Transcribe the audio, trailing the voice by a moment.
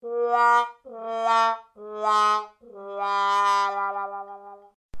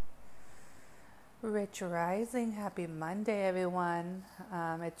Grand Rising, happy Monday, everyone.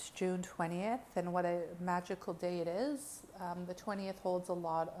 It's June 20th, and what a magical day it is. The 20th holds a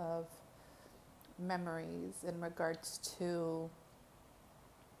lot of memories in regards to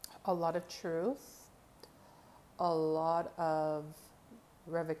a lot of truth, a lot of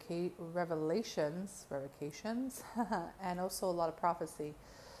revelations, and also a lot of prophecy.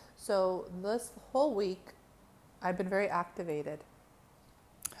 So this whole week, I've been very activated.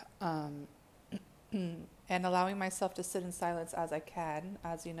 And allowing myself to sit in silence as I can.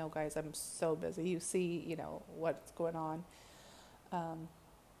 As you know, guys, I'm so busy. You see, what's going on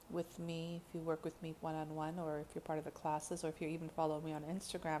with me. If you work with me one-on-one, or if you're part of the classes, or if you even follow me on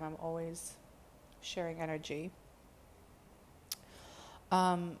Instagram, I'm always sharing energy.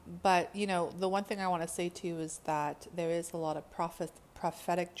 But, the one thing I want to say to you is that there is a lot of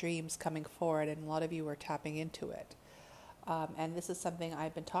prophetic dreams coming forward, and a lot of you are tapping into it. And this is something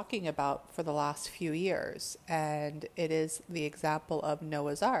I've been talking about for the last few years, and it is the example of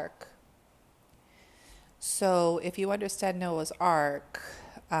Noah's Ark. So if you understand Noah's Ark,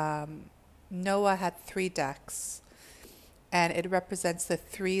 Noah had 3 decks, and it represents the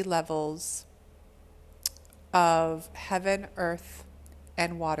 3 levels of heaven, earth,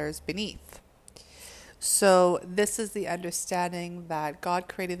 and waters beneath. So this is the understanding that God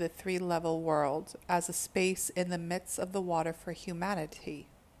created the 3-level world as a space in the midst of the water for humanity,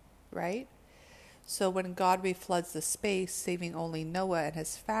 right? So when God refloods the space, saving only Noah and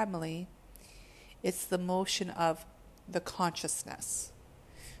his family, it's the motion of the consciousness.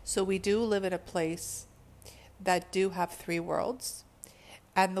 So we do live in a place that do have 3 worlds,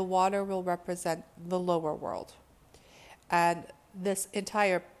 and the water will represent the lower world. And this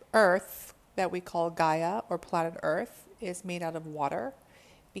entire earth that we call Gaia, or planet Earth, is made out of water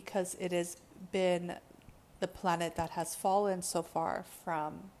because it has been the planet that has fallen so far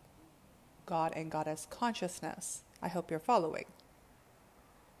from God and Goddess consciousness. I hope you're following.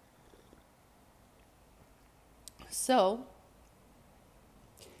 So,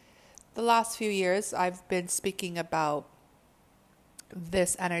 the last few years I've been speaking about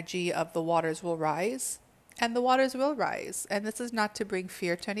this energy of the waters will rise. And the waters will rise. And this is not to bring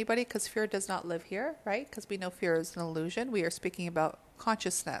fear to anybody, because fear does not live here, right? Because we know fear is an illusion. We are speaking about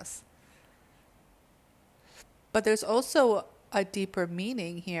consciousness. But there's also a deeper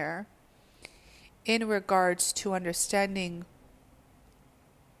meaning here in regards to understanding,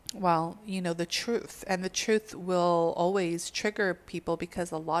 the truth. And the truth will always trigger people because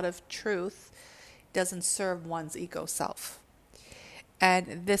a lot of truth doesn't serve one's ego self.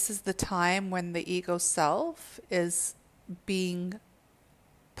 And this is the time when the ego self is being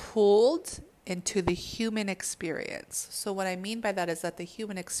pulled into the human experience. So what I mean by that is that the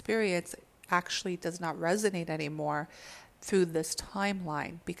human experience actually does not resonate anymore through this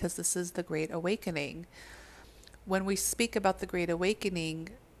timeline, because this is the Great Awakening. When we speak about the Great Awakening,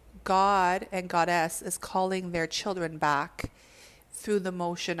 God and Goddess is calling their children back through the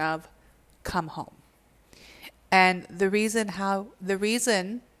motion of come home. And the reason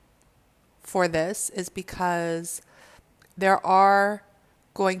for this is because there are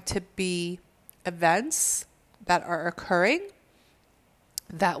going to be events that are occurring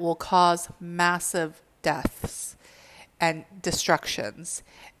that will cause massive deaths and destructions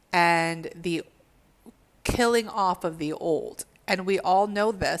and the killing off of the old. And we all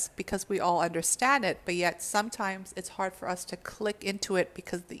know this because we all understand it, but yet sometimes it's hard for us to click into it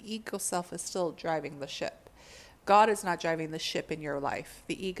because the ego self is still driving the ship. God is not driving the ship in your life.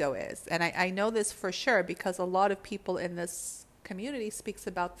 The ego is. And I know this for sure because a lot of people in this community speaks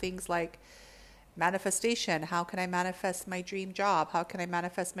about things like manifestation. How can I manifest my dream job? How can I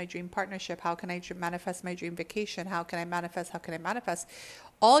manifest my dream partnership? How can I manifest my dream vacation? How can I manifest?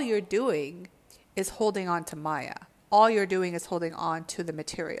 All you're doing is holding on to Maya. All you're doing is holding on to the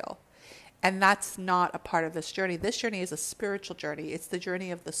material. And that's not a part of this journey. This journey is a spiritual journey. It's the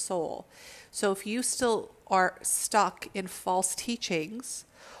journey of the soul. So if you still are stuck in false teachings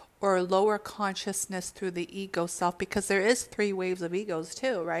or lower consciousness through the ego self, because there is 3 waves of egos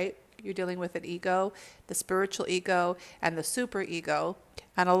too, right? You're dealing with an ego, the spiritual ego, and the super ego.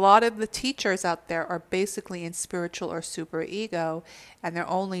 And a lot of the teachers out there are basically in spiritual or super ego, and they're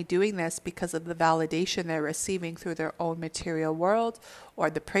only doing this because of the validation they're receiving through their own material world, or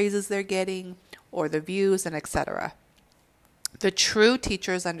the praises they're getting, or the views, and etc. The true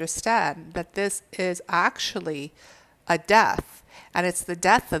teachers understand that this is actually a death, and it's the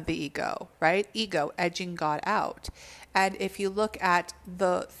death of the ego, right? Ego edging God out. And if you look at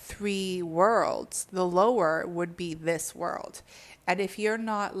the 3 worlds, the lower would be this world. And if you're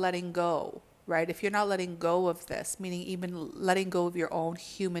not letting go, right? If you're not letting go of this, meaning even letting go of your own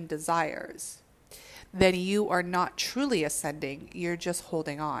human desires, then you are not truly ascending. You're just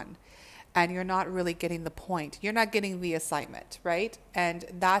holding on. And you're not really getting the point. You're not getting the assignment, right? And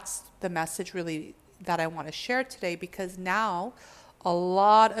that's the message really that I want to share today, because now a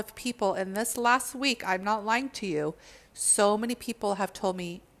lot of people in this last week, I'm not lying to you, so many people have told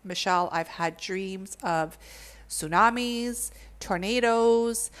me, Michelle, I've had dreams of tsunamis,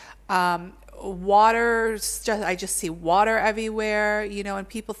 tornadoes, water, I just see water everywhere, and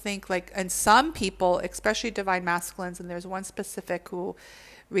people think like, and some people, especially divine masculines, and there's one specific who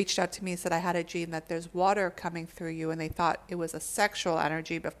reached out to me and said, I had a dream that there's water coming through you, and they thought it was a sexual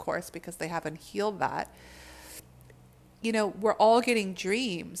energy, of course, because they haven't healed that. We're all getting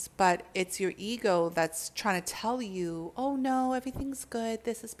dreams, but it's your ego that's trying to tell you, oh no, everything's good.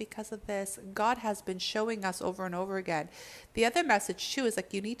 This is because of this. God has been showing us over and over again. The other message too is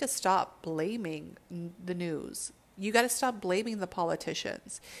like, you need to stop blaming the news. You got to stop blaming the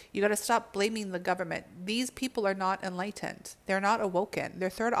politicians. You got to stop blaming the government. These people are not enlightened. They're not awoken. Their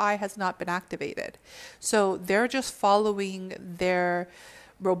third eye has not been activated. So they're just following their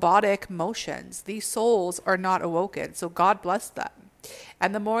robotic motions. These souls are not awoken. So God bless them.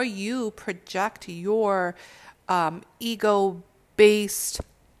 And the more you project your ego-based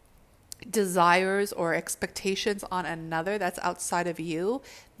desires or expectations on another that's outside of you,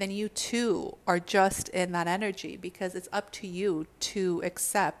 then you too are just in that energy, because it's up to you to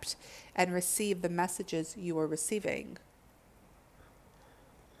accept and receive the messages you are receiving.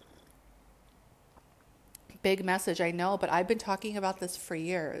 Big message, I know, but I've been talking about this for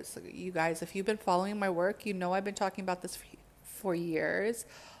years. You guys, if you've been following my work, you know I've been talking about this for years.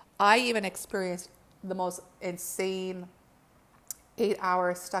 I even experienced the most insane 8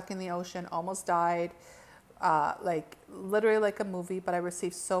 hours stuck in the ocean, almost died, like literally like a movie, but I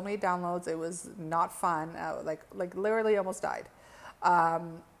received so many downloads. It was not fun. Like literally almost died.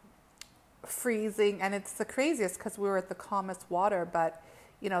 Freezing. And it's the craziest because we were at the calmest water, but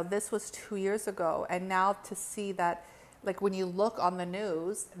this was 2 years ago. And now to see that, like when you look on the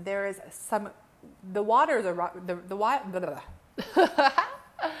news, there is the waters are,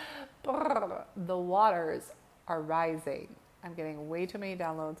 the waters are rising. I'm getting way too many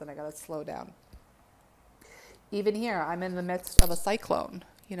downloads and I gotta slow down. Even here, I'm in the midst of a cyclone,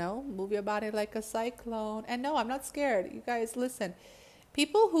 move your body like a cyclone. And no, I'm not scared. You guys, listen,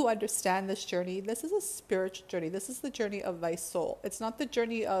 people who understand this journey, this is a spiritual journey. This is the journey of thy soul. It's not the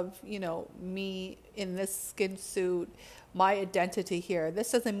journey of, me in this skin suit, my identity here.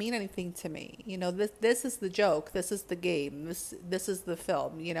 This doesn't mean anything to me. This is the joke. This is the game. This is the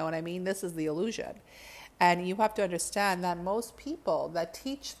film. You know what I mean? This is the illusion. And you have to understand that most people that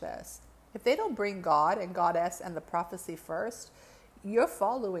teach this, if they don't bring God and Goddess and the prophecy first, you're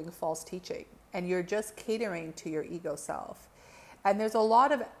following false teaching and you're just catering to your ego self. And there's a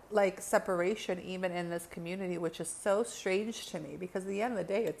lot of like separation even in this community, which is so strange to me, because at the end of the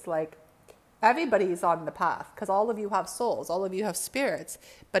day, it's like everybody's on the path because all of you have souls, all of you have spirits.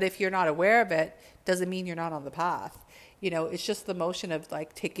 But if you're not aware of it, doesn't mean you're not on the path. It's just the motion of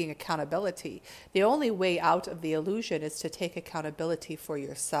like taking accountability. The only way out of the illusion is to take accountability for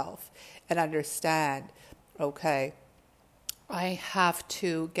yourself and understand, okay, I have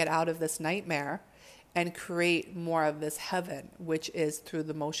to get out of this nightmare and create more of this heaven, which is through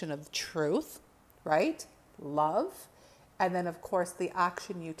the motion of truth, right? Love. And then of course the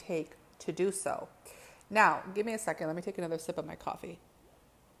action you take to do so. Now, give me a second. Let me take another sip of my coffee.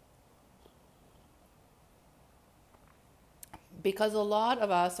 Because a lot of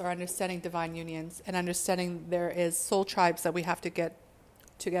us are understanding divine unions and understanding there is soul tribes that we have to get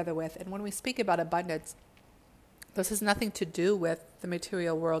together with. And when we speak about abundance, this has nothing to do with the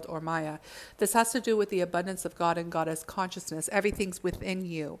material world or Maya. This has to do with the abundance of God and Goddess consciousness. Everything's within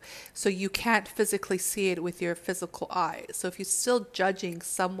you. So you can't physically see it with your physical eyes. So if you're still judging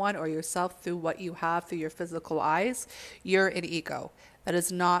someone or yourself through what you have through your physical eyes, you're an ego. That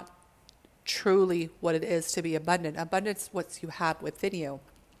is not truly what it is to be abundant. Abundance is what you have within you.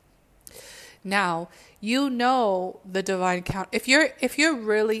 Now, the divine count. If you're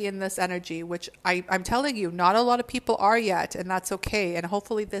really in this energy, which I'm telling you, not a lot of people are yet, and that's okay. And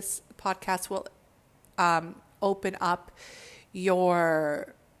hopefully this podcast will open up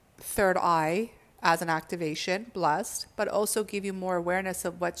your third eye as an activation, blessed, but also give you more awareness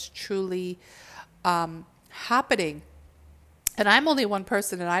of what's truly happening. And I'm only one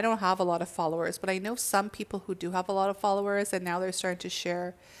person and I don't have a lot of followers, but I know some people who do have a lot of followers, and now they're starting to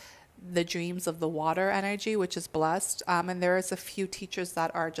share the dreams of the water energy, which is blessed. And there is a few teachers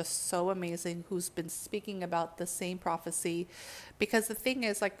that are just so amazing who's been speaking about the same prophecy, because the thing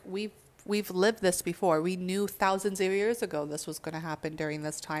is, like, we've we've lived this before. We knew thousands of years ago this was going to happen during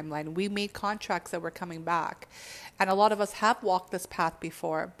this timeline. We made contracts that were coming back. And a lot of us have walked this path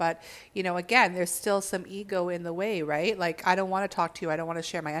before, but again, there's still some ego in the way, right? Like, I don't want to talk to you. I don't want to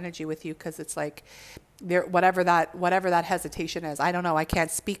share my energy with you because it's like there, whatever that hesitation is. I don't know. I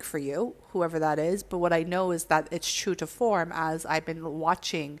can't speak for you, whoever that is, but what I know is that it's true to form as I've been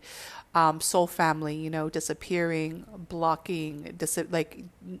watching soul family, disappearing, blocking,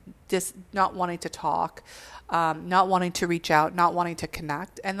 not wanting to talk, not wanting to reach out, not wanting to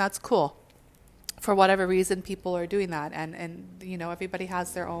connect. And that's cool. For whatever reason, people are doing that. And everybody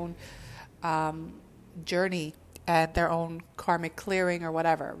has their own journey and their own karmic clearing or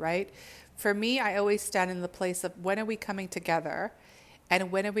whatever, right? For me, I always stand in the place of when are we coming together?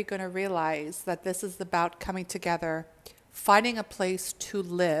 And when are we going to realize that this is about coming together, finding a place to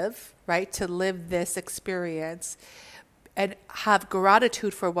live, right? To live this experience and have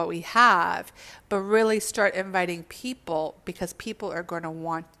gratitude for what we have, but really start inviting people because people are going to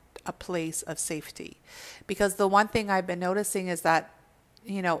want a place of safety. Because the one thing I've been noticing is that,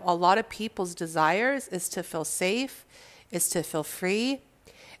 a lot of people's desires is to feel safe, is to feel free,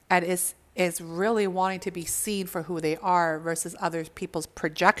 and is really wanting to be seen for who they are versus other people's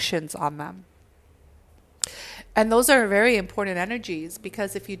projections on them. And those are very important energies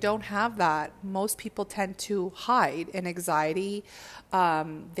because if you don't have that, most people tend to hide in anxiety.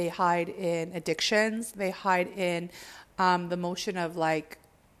 They hide in addictions. They hide in the motion of like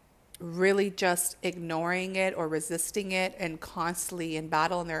really just ignoring it or resisting it and constantly in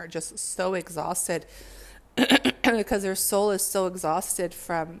battle. And they're just so exhausted because their soul is so exhausted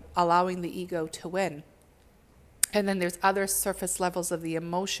from allowing the ego to win. And then there's other surface levels of the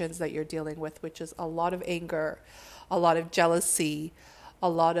emotions that you're dealing with, which is a lot of anger, a lot of jealousy, a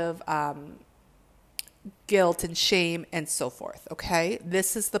lot of guilt and shame and so forth, okay?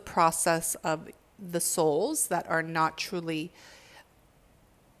 This is the process of the souls that are not truly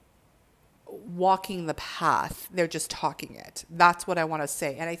walking the path. They're just talking it. That's what I want to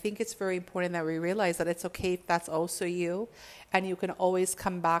say. And I think it's very important that we realize that it's okay if that's also you. And you can always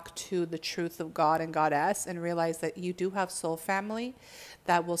come back to the truth of God and Goddess and realize that you do have soul family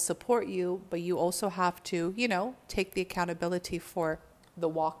that will support you, but you also have to, take the accountability for the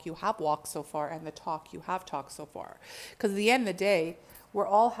walk you have walked so far and the talk you have talked so far. Because at the end of the day, we're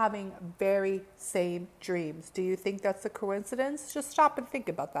all having very same dreams. Do you think that's a coincidence? Just stop and think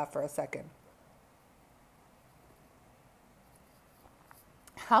about that for a second.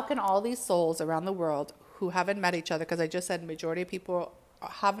 How can all these souls around the world who haven't met each other, because I just said majority of people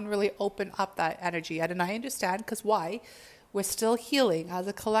haven't really opened up that energy yet, and I understand, because why? We're still healing as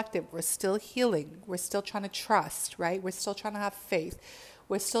a collective. We're still healing. We're still trying to trust, right? We're still trying to have faith.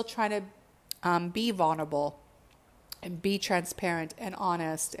 We're still trying to be vulnerable and be transparent and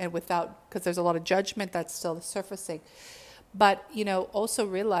honest and without, because there's a lot of judgment that's still surfacing. But, also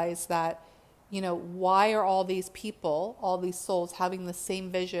realize that, why are all these people, all these souls having the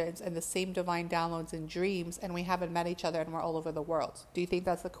same visions and the same divine downloads and dreams, and we haven't met each other and we're all over the world? Do you think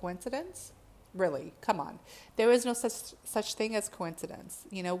that's a coincidence? Really? Come on. There is no such thing as coincidence.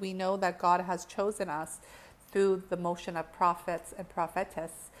 We know that God has chosen us through the motion of prophets and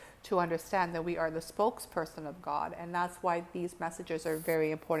prophetess to understand that we are the spokesperson of God. And that's why these messages are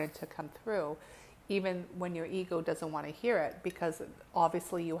very important to come through, even when your ego doesn't want to hear it, because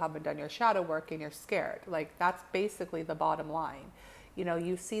obviously you haven't done your shadow work and you're scared. Like, that's basically the bottom line.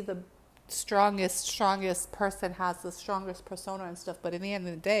 You see the strongest person has the strongest persona and stuff, but in the end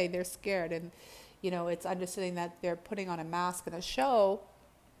of the day, they're scared. And, it's understanding that they're putting on a mask and a show,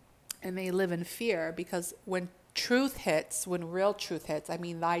 and they live in fear, because when truth hits, when real truth hits, I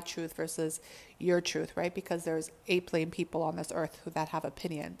mean thy truth versus your truth, right? Because there's 8 billion people on this earth that have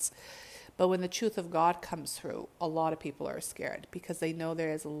opinions. But when the truth of God comes through, a lot of people are scared because they know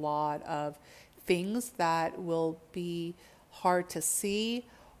there is a lot of things that will be hard to see,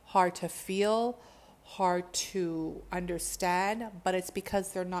 hard to feel, hard to understand, but it's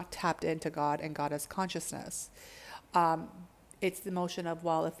because they're not tapped into God and Goddess consciousness. It's the notion of,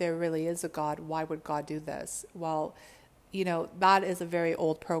 well, if there really is a God, why would God do this? Well, that is a very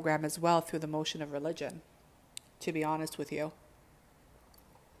old program as well through the motion of religion, to be honest with you.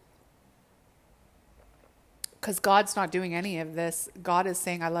 Because God's not doing any of this. God is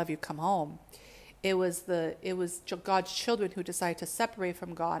saying, I love you, come home. It was God's children who decided to separate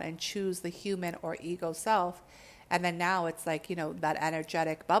from God and choose the human or ego self. And then now it's like, that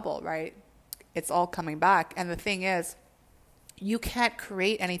energetic bubble, right? It's all coming back. And the thing is, you can't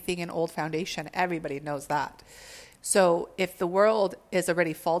create anything in old foundation. Everybody knows that. So if the world is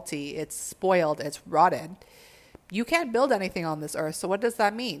already faulty, it's spoiled, it's rotten, you can't build anything on this earth. So what does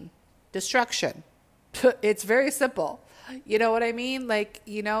that mean? destruction. It's very simple. You know what I mean? Like,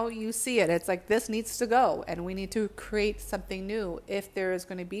 you see it. It's like this needs to go and we need to create something new if there is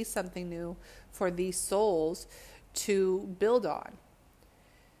going to be something new for these souls to build on.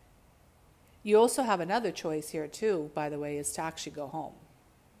 You also have another choice here too, by the way, is to actually go home.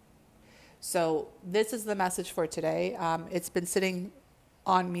 So this is the message for today. It's been sitting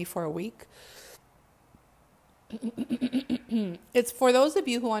on me for a week. It's for those of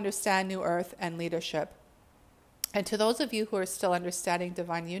you who understand New Earth and leadership. And to those of you who are still understanding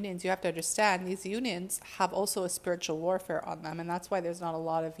divine unions, you have to understand these unions have also a spiritual warfare on them. And that's why there's not a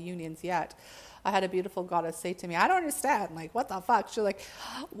lot of unions yet. I had a beautiful goddess say to me, I don't understand. Like, what the fuck? She's like,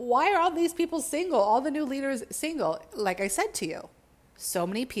 why are all these people single? All the new leaders single? Like I said to you, so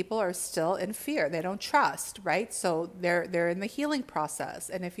many people are still in fear. They don't trust, right? So they're in the healing process.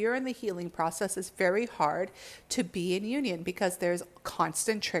 And if you're in the healing process, it's very hard to be in union because there's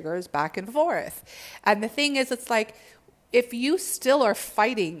constant triggers back and forth. And the thing is, it's like, if you still are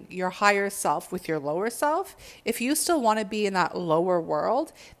fighting your higher self with your lower self, if you still want to be in that lower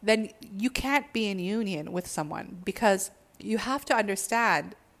world, then you can't be in union with someone because you have to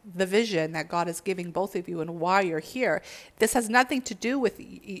understand the vision that God is giving both of you and why you're here. This has nothing to do with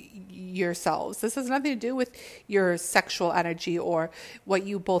yourselves. This has nothing to do with your sexual energy or what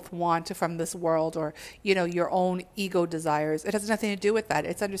you both want from this world or, your own ego desires. It has nothing to do with that.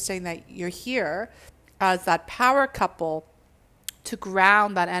 It's understanding that you're here as that power couple to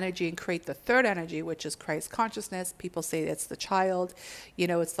ground that energy and create the third energy, which is Christ consciousness. People say it's the child,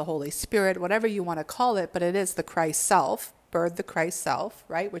 it's the Holy Spirit, whatever you want to call it, but it is the Christ self. Birth the Christ self,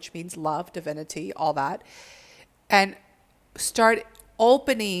 right? Which means love, divinity, all that. And start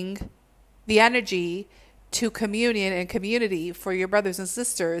opening the energy to communion and community for your brothers and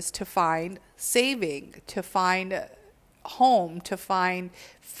sisters to find saving, to find home, to find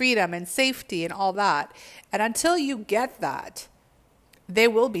freedom and safety and all that. And until you get that, there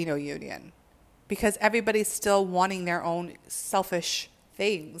will be no union because everybody's still wanting their own selfish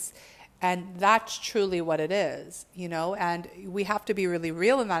things. And that's truly what it is, and we have to be really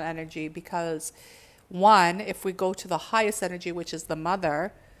real in that energy because, one, if we go to the highest energy, which is the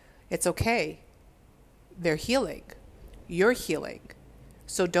mother, it's okay. They're healing. You're healing.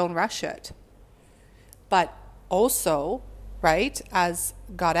 So don't rush it. But also, right, as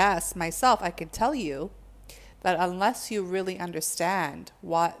goddess myself, I can tell you that unless you really understand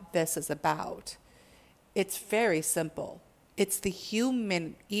what this is about, it's very simple. It's the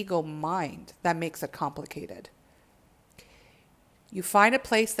human ego mind that makes it complicated. You find a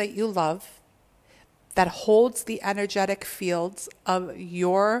place that you love that holds the energetic fields of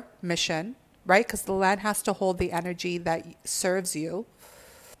your mission, right? Because the land has to hold the energy that serves you.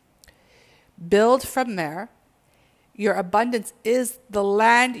 Build from there. Your abundance is the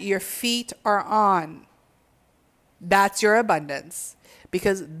land your feet are on. That's your abundance.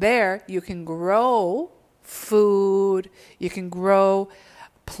 Because there you can grow food, you can grow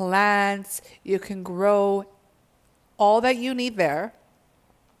plants, you can grow all that you need there,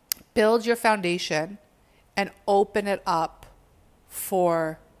 build your foundation, and open it up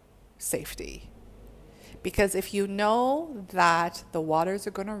for safety. Because if you know that the waters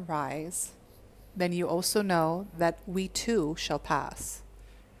are going to rise, then you also know that we too shall pass.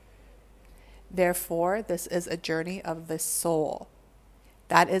 Therefore, this is a journey of the soul.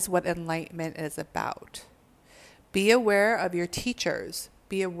 That is what enlightenment is about. Be aware of your teachers.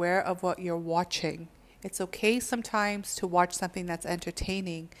 Be aware of what you're watching. It's okay sometimes to watch something that's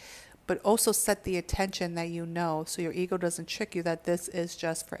entertaining, but also set the attention that so your ego doesn't trick you that this is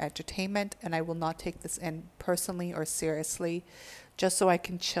just for entertainment and I will not take this in personally or seriously, just so I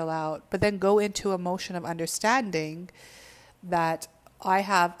can chill out. But then go into a motion of understanding that I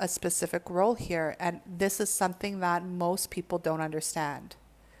have a specific role here and this is something that most people don't understand,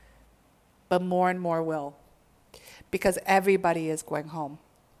 but more and more will. Because everybody is going home.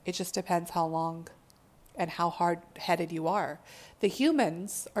 It just depends how long and how hard-headed you are. The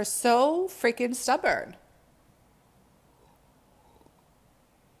humans are so freaking stubborn.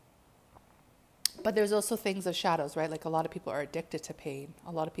 But there's also things of shadows, right? Like a lot of people are addicted to pain.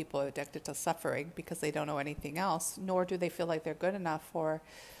 A lot of people are addicted to suffering because they don't know anything else, nor do they feel like they're good enough for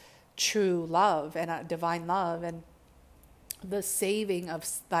true love and divine love and the saving of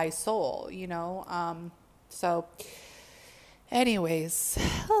thy soul, So anyways,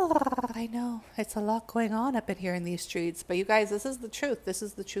 I know it's a lot going on up in here in these streets, but you guys, this is the truth. This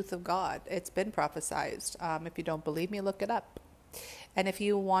is the truth of God. It's been prophesized. If you don't believe me, look it up. And if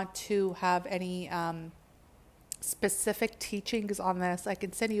you want to have any specific teachings on this, I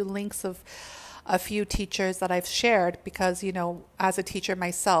can send you links of a few teachers that I've shared because, as a teacher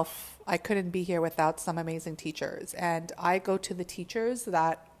myself, I couldn't be here without some amazing teachers. And I go to the teachers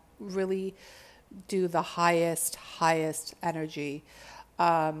that really do the highest energy.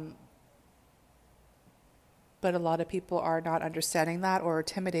 Um, but a lot of people are not understanding that or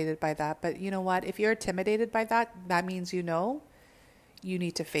intimidated by that. But you know what? If you're intimidated by that, that means you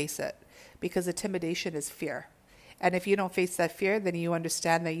need to face it, because intimidation is fear. And if you don't face that fear, then you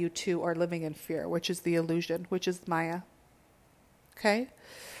understand that you too are living in fear, which is the illusion, which is Maya. Okay?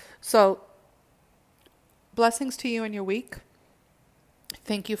 So, blessings to you in your week.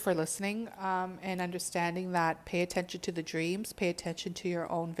 Thank you for listening, and understanding that pay attention to the dreams, pay attention to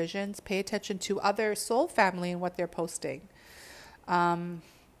your own visions, pay attention to other soul family and what they're posting. And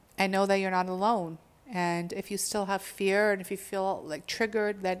know that you're not alone. And if you still have fear and if you feel like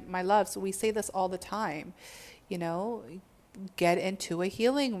triggered, then my loves, we say this all the time, get into a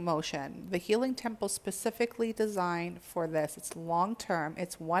healing motion. The healing temple specifically designed for this. It's long term.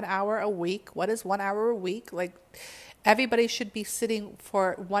 It's 1 hour a week. What is 1 hour a week? Like, everybody should be sitting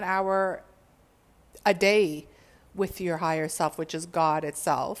for 1 hour a day with your higher self, which is God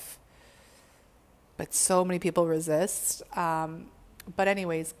itself. But so many people resist. But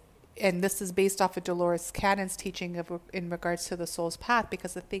anyways, and this is based off of Dolores Cannon's teaching in regards to the soul's path,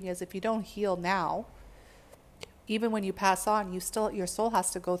 because the thing is, if you don't heal now, even when you pass on, your soul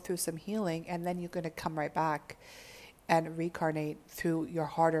has to go through some healing, and then you're going to come right back and reincarnate through your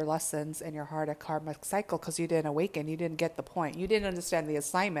harder lessons and your harder karmic cycle, because you didn't awaken, you didn't get the point, you didn't understand the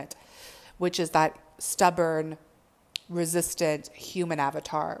assignment, which is that stubborn, resistant human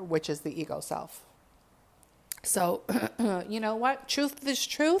avatar, which is the ego self. So, you know what? Truth is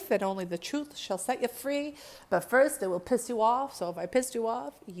truth, and only the truth shall set you free. But first, it will piss you off. So if I pissed you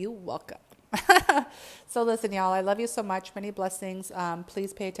off, you welcome. So listen, y'all, I love you so much. Many blessings.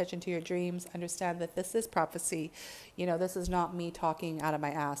 Please pay attention to your dreams. Understand that this is prophecy. This is not me talking out of my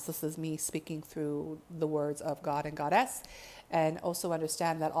ass. This is me speaking through the words of God and Goddess. And also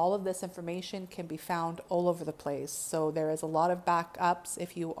understand that all of this information can be found all over the place. So there is a lot of backups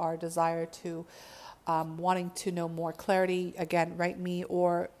if you are desired to wanting to know more clarity. Again, write me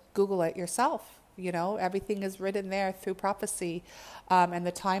or Google it yourself. Everything is written there through prophecy, and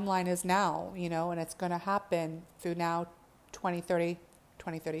the timeline is now, and it's going to happen through now, 2030,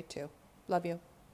 2032. Love you.